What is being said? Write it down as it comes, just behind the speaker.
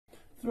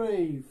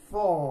3,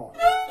 4.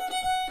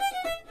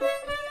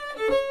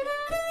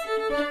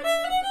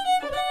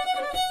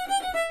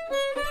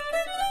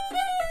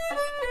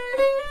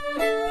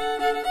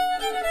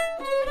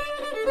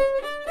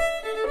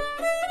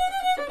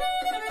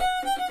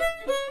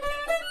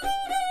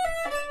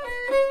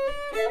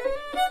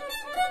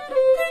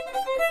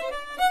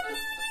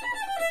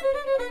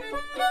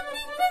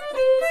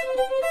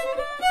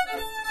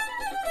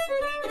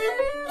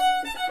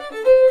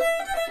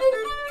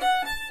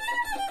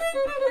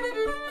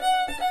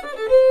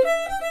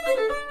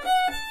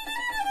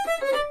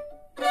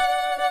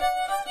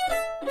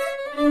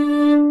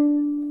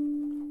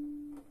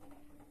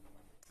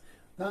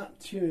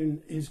 That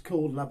tune is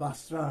called La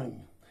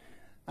Bastringue,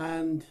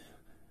 and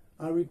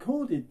I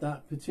recorded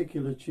that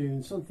particular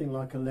tune something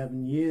like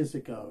 11 years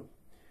ago.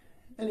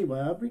 Anyway,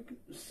 I've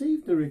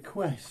received a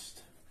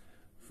request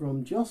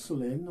from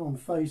Jocelyn on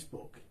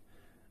Facebook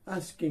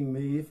asking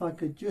me if I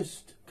could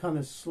just kind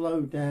of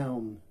slow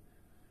down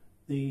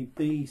the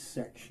B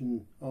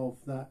section of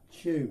that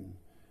tune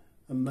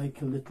and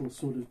make a little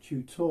sort of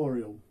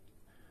tutorial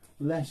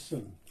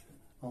lesson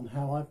on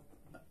how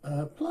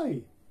I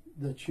play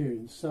the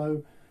tune.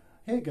 So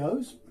here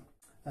goes.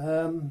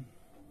 I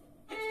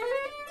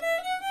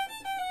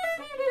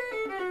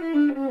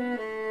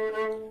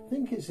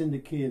think it's in the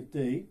key of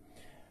D.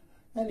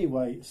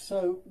 Anyway,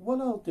 so what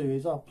I'll do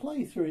is I'll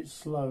play through it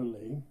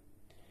slowly,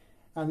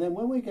 and then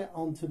when we get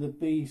onto the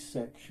B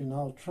section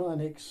I'll try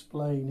and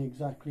explain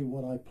exactly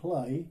what I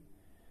play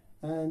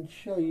and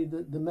show you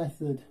the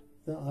method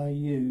that I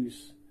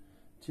use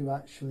to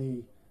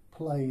actually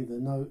play the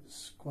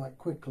notes quite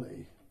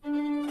quickly.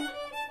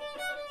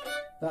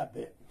 That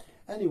bit.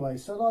 Anyway,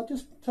 so I'll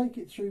just take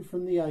it through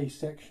from the A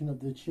section of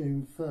the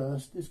tune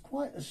first. There's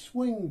quite a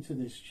swing to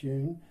this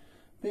tune.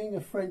 Being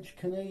a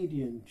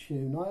French-Canadian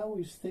tune, I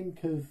always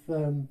think of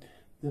the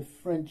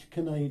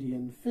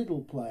French-Canadian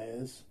fiddle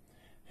players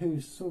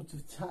who sort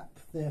of tap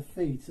their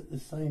feet at the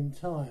same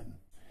time.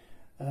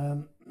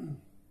 I'm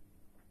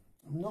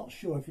not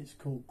sure if it's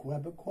called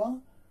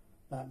Quebecois.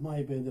 That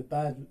may be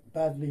the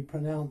badly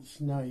pronounced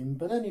name,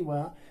 but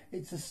anyway,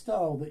 it's a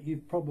style that you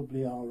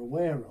probably are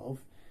aware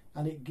of,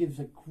 and it gives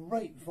a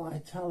great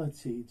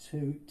vitality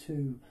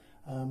to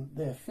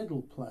their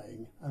fiddle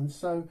playing. And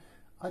so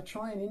I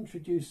try and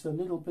introduce a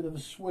little bit of a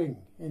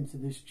swing into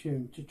this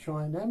tune to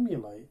try and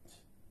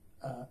emulate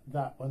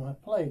that when I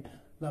play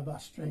La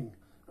Bastringue.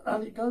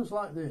 And it goes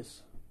like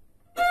this.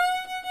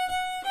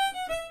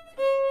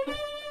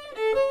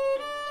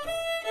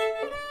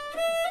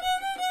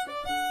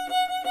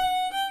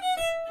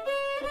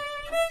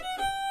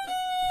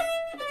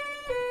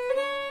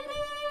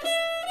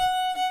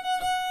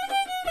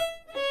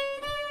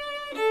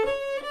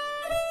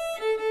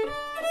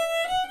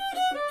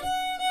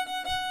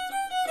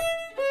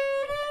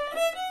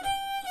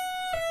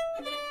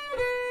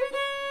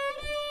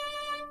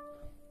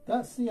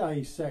 That's the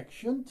A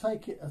section.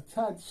 Take it a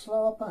tad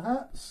slower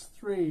perhaps.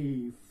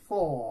 3,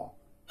 4.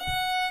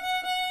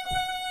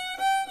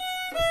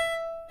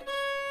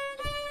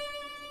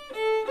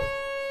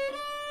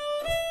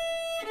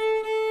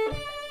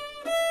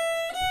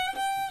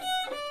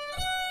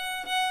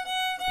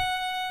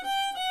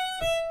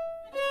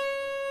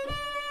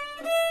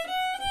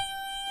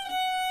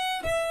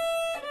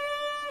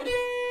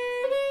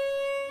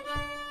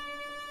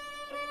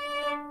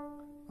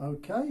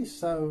 Okay,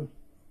 so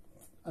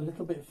a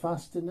little bit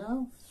faster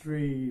now.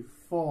 3,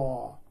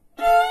 4.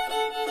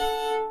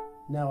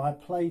 Now I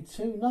play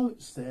 2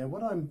 notes there.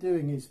 What I'm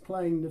doing is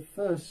playing the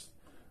first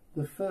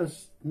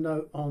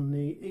note on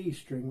the E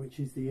string, which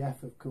is the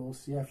F, of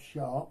course, the F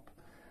sharp,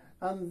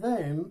 and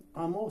then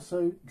I'm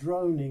also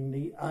droning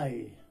the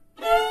A,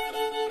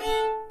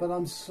 but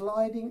I'm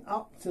sliding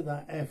up to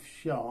that F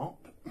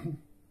sharp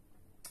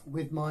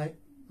with my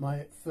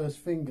first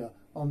finger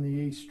on the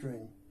E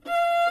string.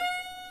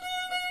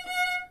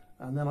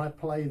 And then I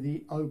play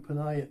the open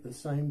A at the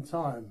same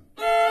time.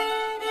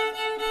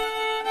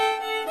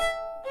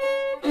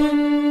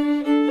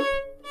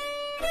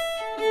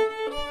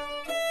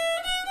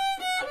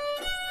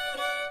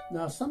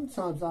 Now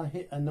sometimes I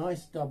hit a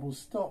nice double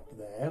stop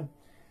there,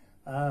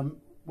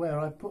 where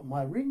I put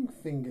my ring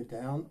finger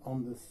down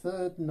on the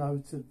 3rd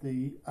note of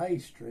the A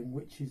string,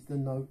 which is the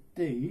note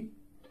D,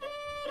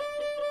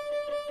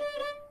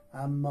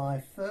 and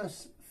my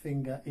first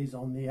finger is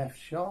on the F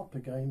sharp,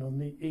 again on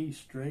the E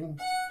string.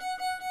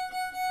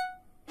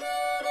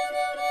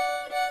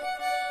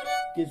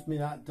 Gives me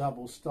that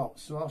double stop,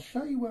 so I'll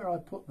show you where I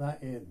put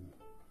that in.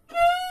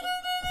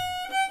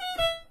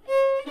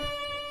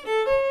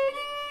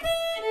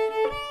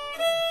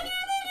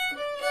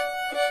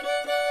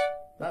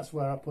 That's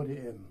where I put it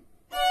in.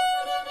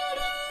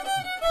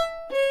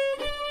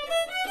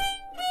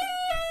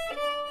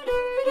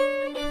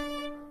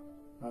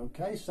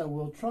 Okay, so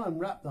we'll try and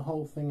wrap the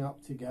whole thing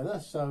up together.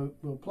 So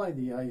we'll play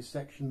the A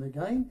section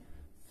again.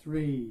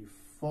 3,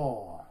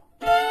 4.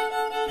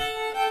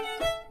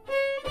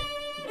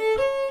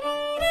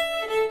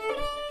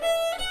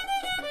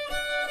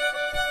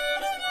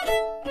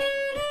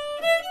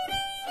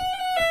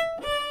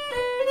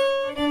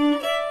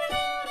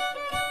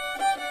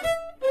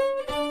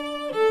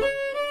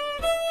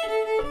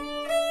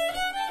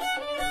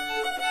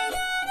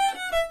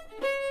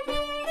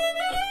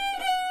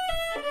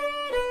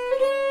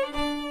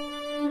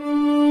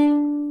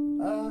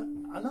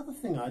 Another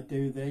thing I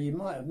do there, you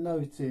might have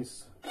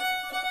noticed,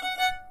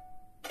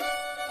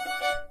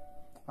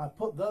 I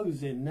put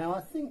those in. Now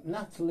I think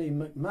Natalie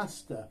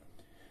McMaster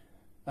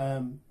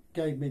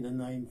gave me the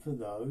name for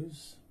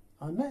those.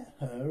 I met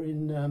her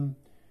in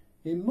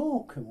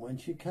Morecambe when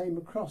she came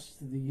across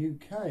to the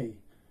UK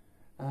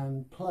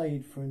and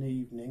played for an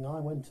evening.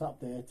 I went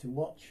up there to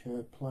watch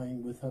her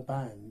playing with her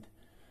band,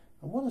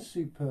 and what a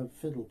superb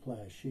fiddle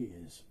player she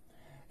is.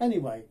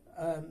 Anyway,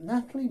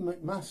 Natalie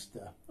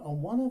McMaster,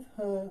 on one of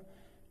her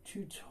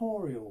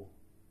tutorial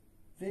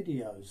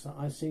videos that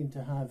I seem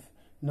to have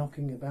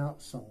knocking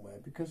about somewhere,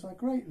 because I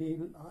greatly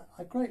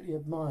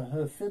admire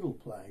her fiddle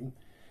playing,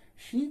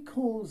 she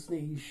calls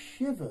these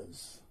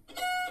shivers.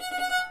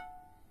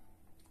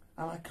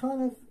 And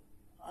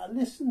I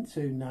listened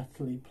to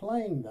Natalie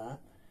playing that,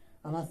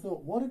 and I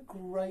thought, what a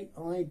great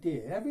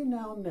idea. Every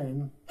now and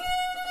then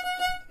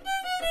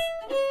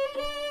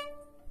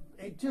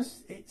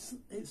it's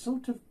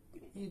sort of,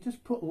 you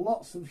just put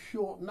lots of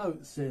short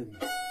notes in.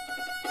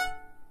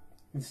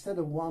 Instead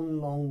of one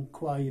long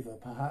quaver,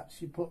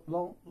 perhaps you put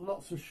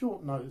lots of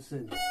short notes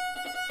in,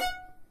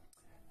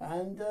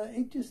 and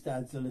it just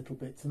adds a little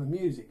bit to the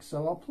music.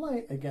 So I'll play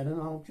it again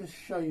and I'll just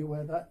show you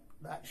where that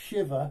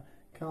shiver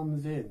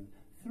comes in.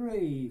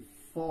 3,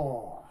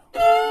 4.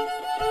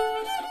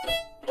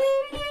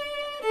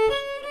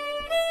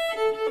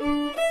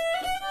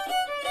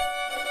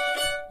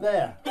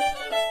 There.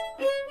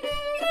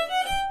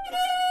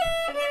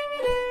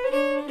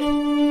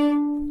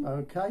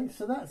 Okay,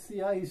 so that's the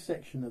A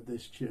section of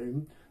this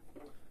tune.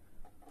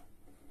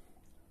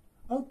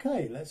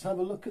 Okay, let's have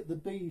a look at the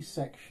B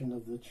section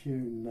of the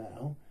tune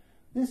now.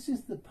 This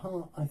is the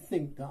part I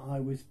think that I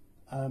was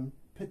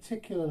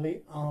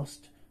particularly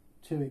asked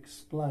to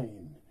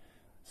explain.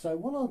 So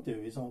what I'll do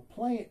is I'll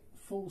play it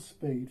full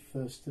speed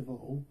first of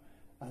all,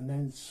 and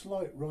then slow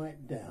it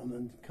right down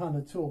and kind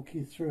of talk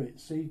you through it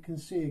so you can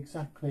see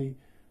exactly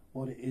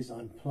what it is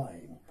I'm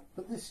playing.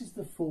 But this is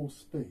the full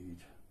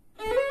speed.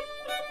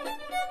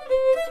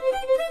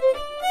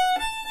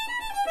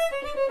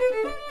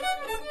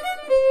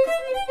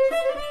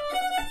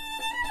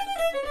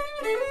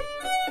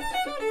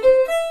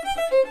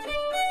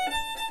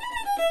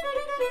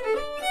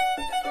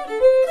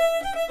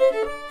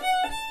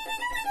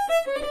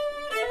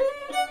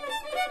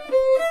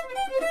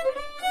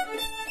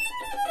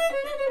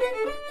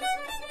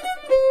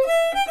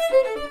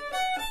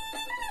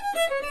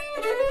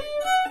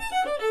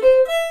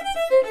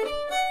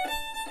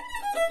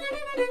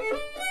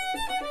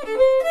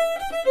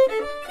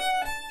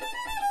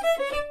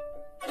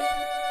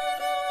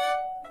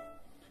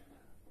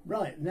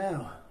 Right,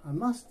 now I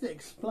must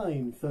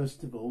explain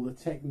first of all the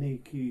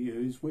technique you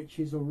use, which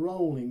is a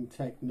rolling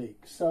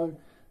technique. So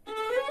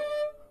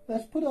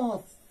let's put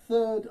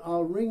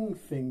our ring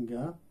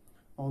finger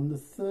on the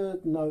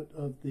third note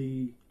of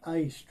the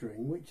A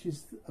string, which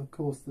is of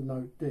course the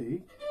note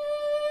D.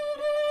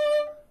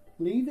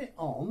 Leave it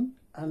on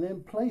and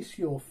then place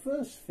your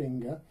first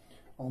finger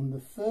on the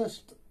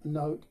first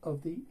note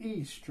of the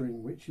E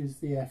string, which is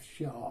the F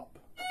sharp.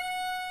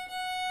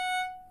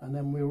 And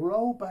then we'll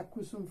roll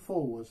backwards and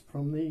forwards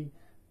from the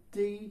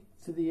D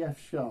to the F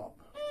sharp.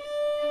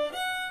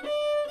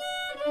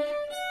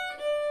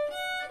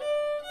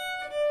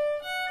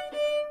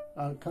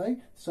 Okay,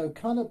 so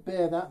kind of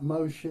bear that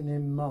motion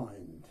in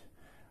mind.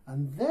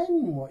 And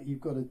then what you've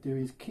got to do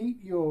is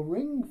keep your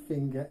ring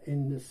finger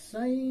in the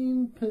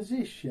same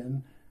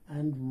position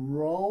and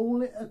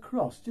roll it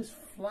across. Just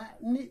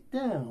flatten it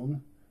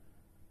down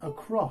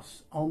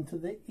across onto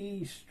the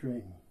E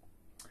string,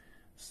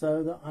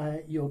 so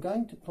that you're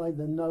going to play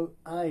the note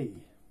A.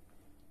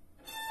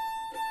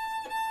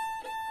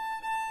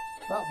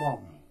 That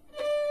one.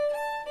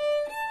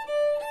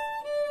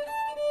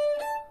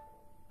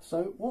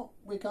 So what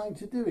we're going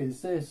to do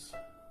is this.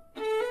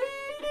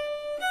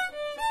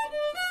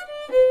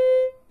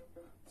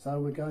 So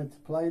we're going to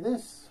play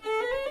this.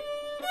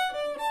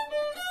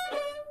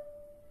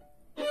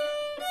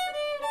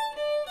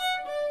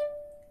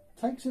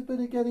 Takes a bit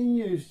of getting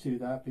used to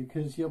that,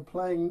 because you're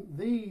playing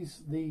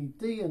these, the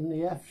D and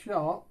the F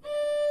sharp,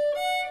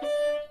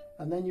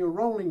 and then you're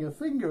rolling your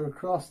finger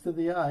across to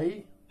the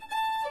A,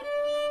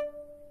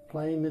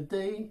 playing the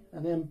D,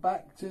 and then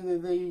back to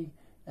the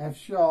F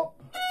sharp.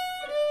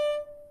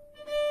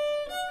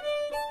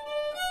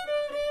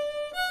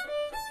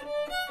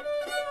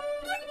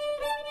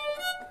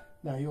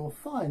 Now you'll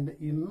find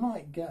that you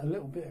might get a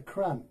little bit of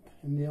cramp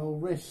in the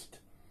old wrist,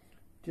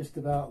 just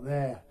about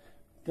there.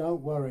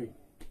 Don't worry.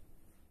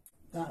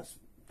 That's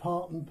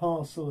part and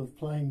parcel of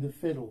playing the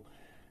fiddle,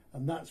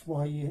 and that's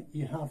why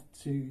you have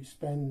to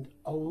spend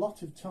a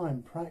lot of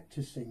time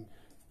practicing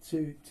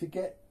to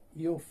get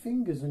your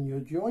fingers and your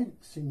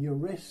joints in your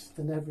wrist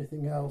and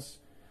everything else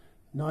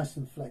nice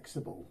and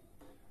flexible.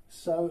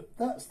 So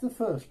that's the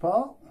first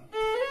part,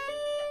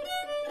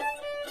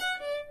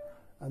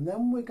 and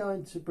then we're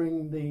going to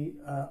bring the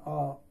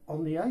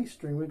on the A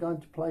string we're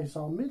going to place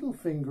our middle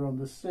finger on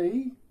the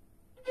C,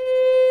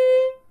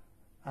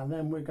 and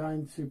then we're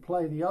going to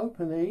play the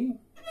open E,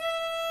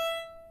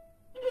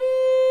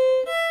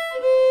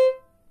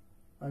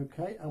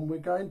 Okay, and we're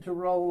going to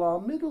roll our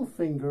middle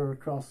finger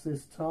across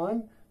this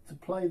time to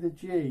play the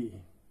G.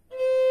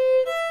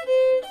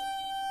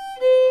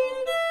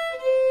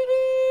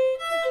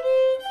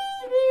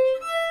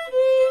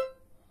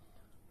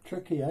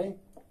 Tricky, eh?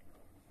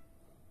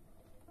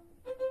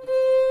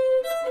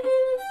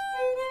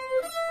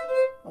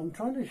 I'm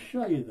trying to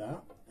show you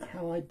that,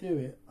 how I do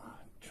it.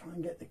 Try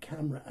and get the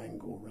camera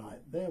angle right.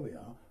 There we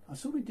are. I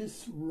sort of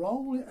just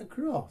roll it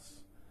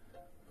across.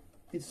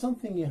 It's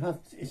something you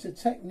have to, it's a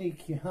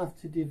technique you have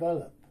to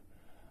develop,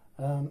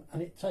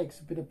 and it takes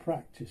a bit of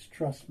practice,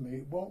 trust me.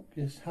 It won't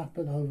just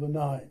happen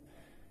overnight.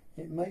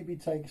 It maybe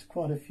takes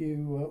quite a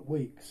few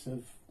weeks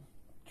of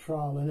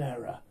trial and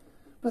error.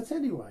 But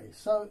anyway,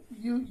 so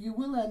you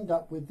will end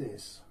up with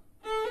this.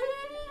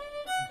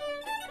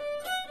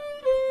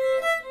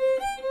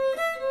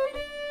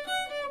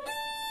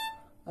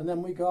 And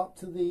then we go up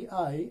to the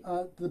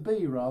the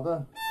B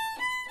rather.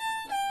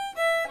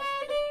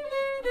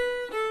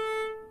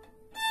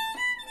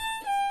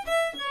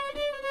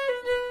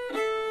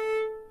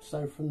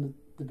 So from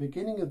the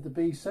beginning of the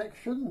B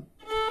section,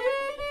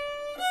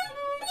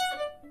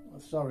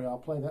 sorry, I'll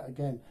play that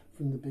again.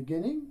 From the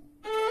beginning,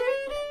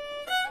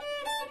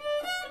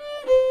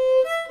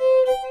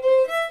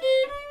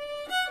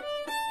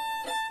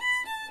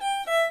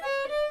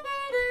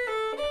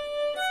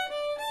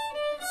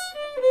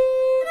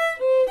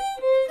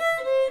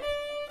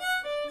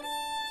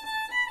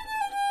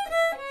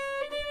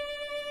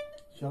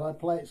 shall I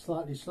play it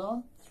slightly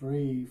slower?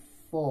 3,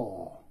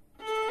 4.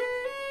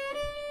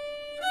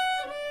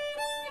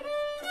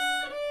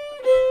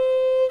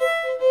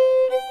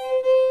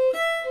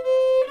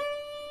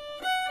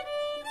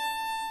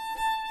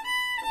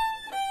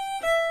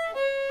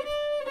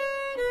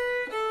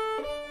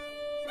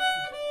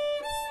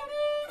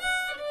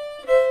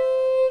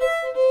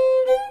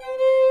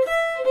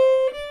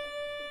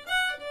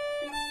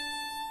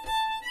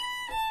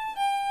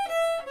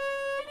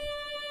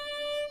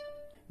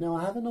 Now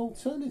I have an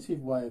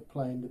alternative way of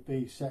playing the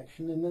B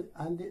section,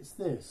 and it's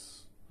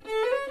this.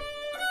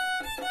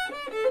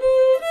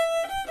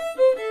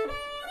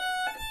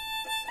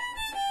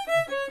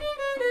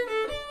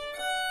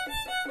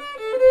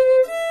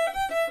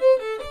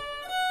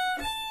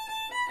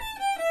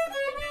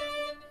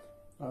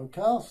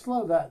 Okay, I'll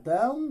slow that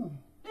down.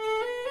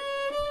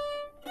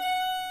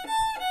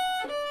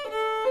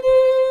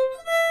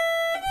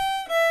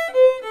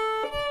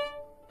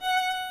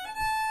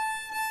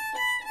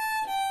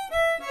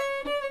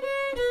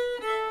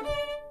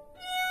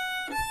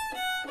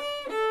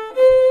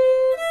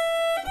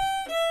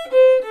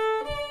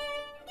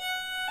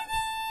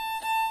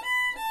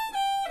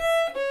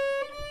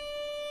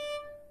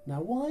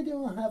 Now, why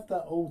do I have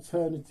that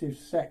alternative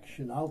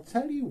section? I'll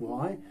tell you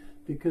why.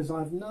 Because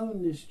I've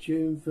known this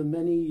tune for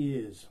many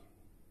years.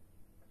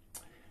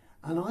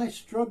 And I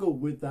struggle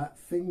with that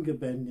finger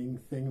bending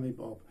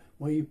thingy-bob,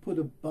 where you put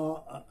a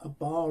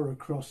bar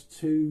across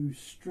 2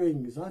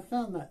 strings. I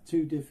found that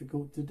too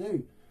difficult to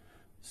do.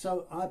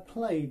 So I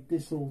played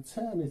this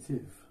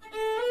alternative.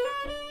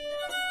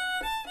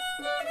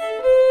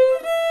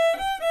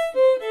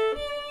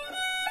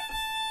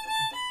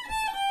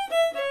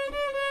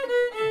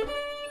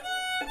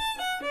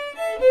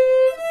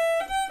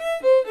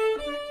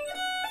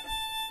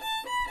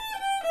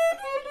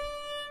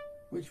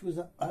 Which was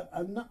a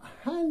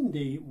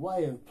handy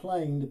way of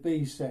playing the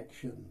B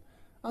section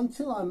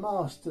until I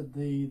mastered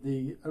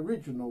the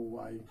original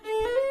way.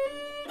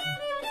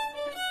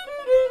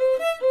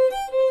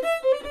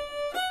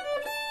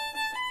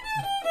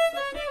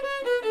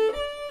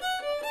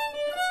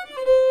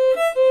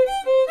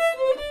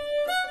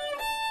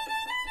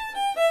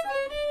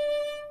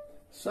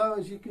 So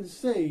as you can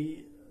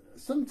see,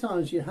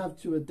 sometimes you have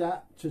to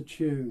adapt to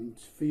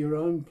tunes for your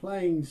own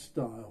playing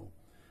style.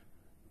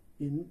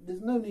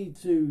 There's no need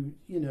to,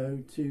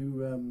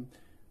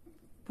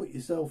 put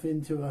yourself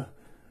into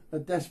a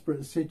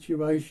desperate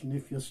situation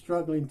if you're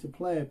struggling to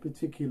play a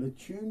particular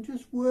tune.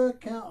 Just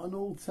work out an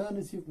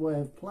alternative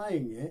way of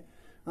playing it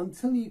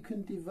until you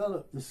can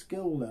develop the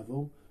skill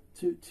level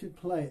to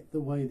play it the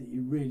way that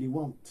you really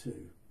want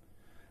to.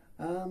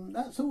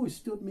 That's always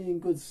stood me in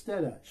good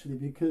stead, actually,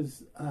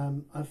 because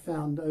I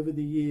found over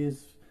the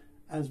years,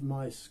 as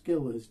my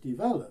skill has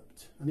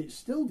developed, and it's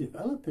still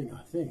developing,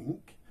 I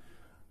think,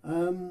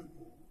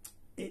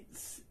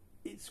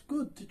 it's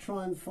good to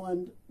try and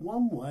find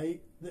one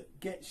way that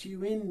gets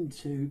you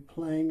into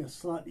playing a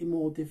slightly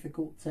more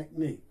difficult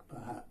technique,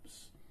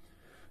 perhaps.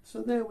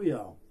 So there we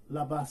are,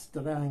 La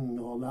Bastringue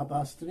or La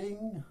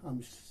Bastringue.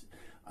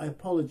 I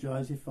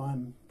apologise if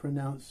I'm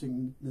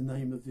pronouncing the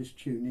name of this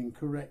tune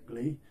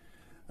incorrectly,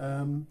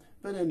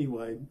 but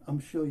anyway, I'm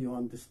sure you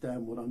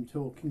understand what I'm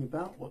talking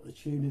about, what the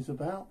tune is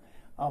about.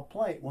 I'll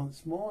play it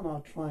once more and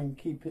I'll try and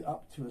keep it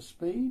up to a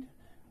speed.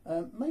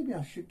 Maybe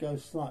I should go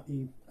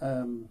slightly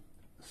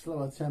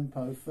slower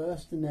tempo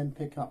first and then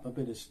pick up a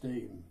bit of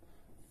steam.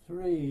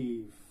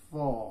 3,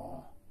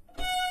 4.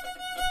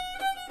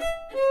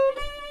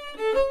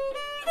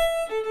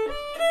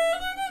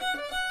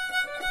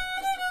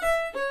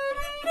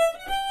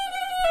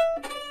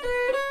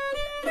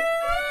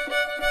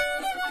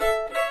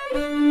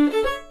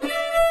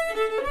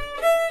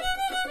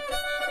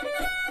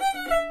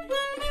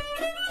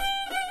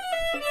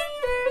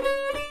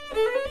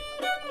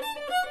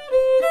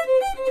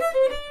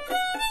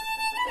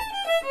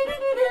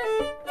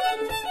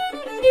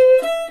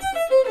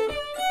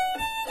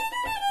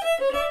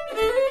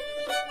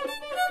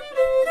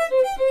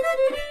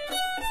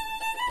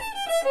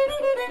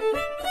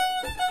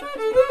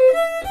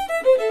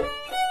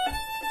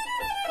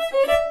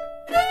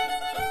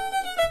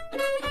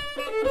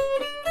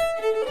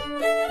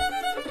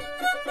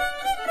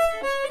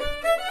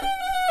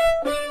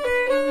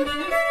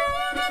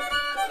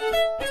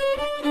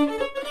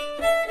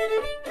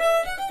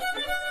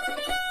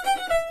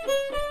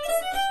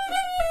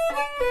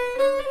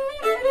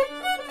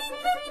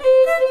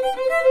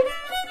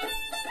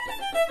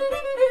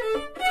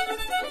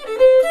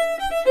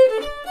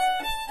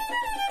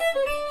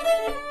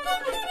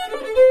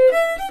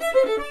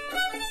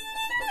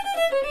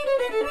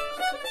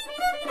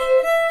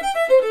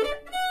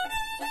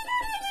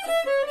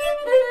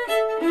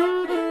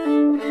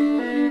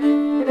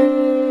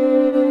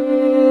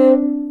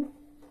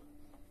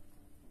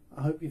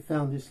 hope you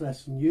found this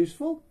lesson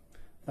useful.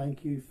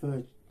 Thank you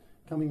for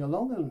coming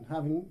along and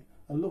having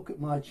a look at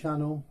my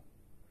channel.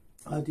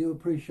 I do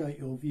appreciate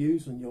your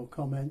views and your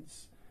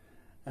comments,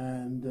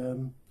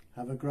 and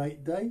have a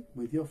great day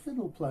with your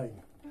fiddle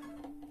playing.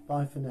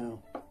 Bye for now.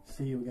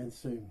 See you again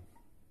soon.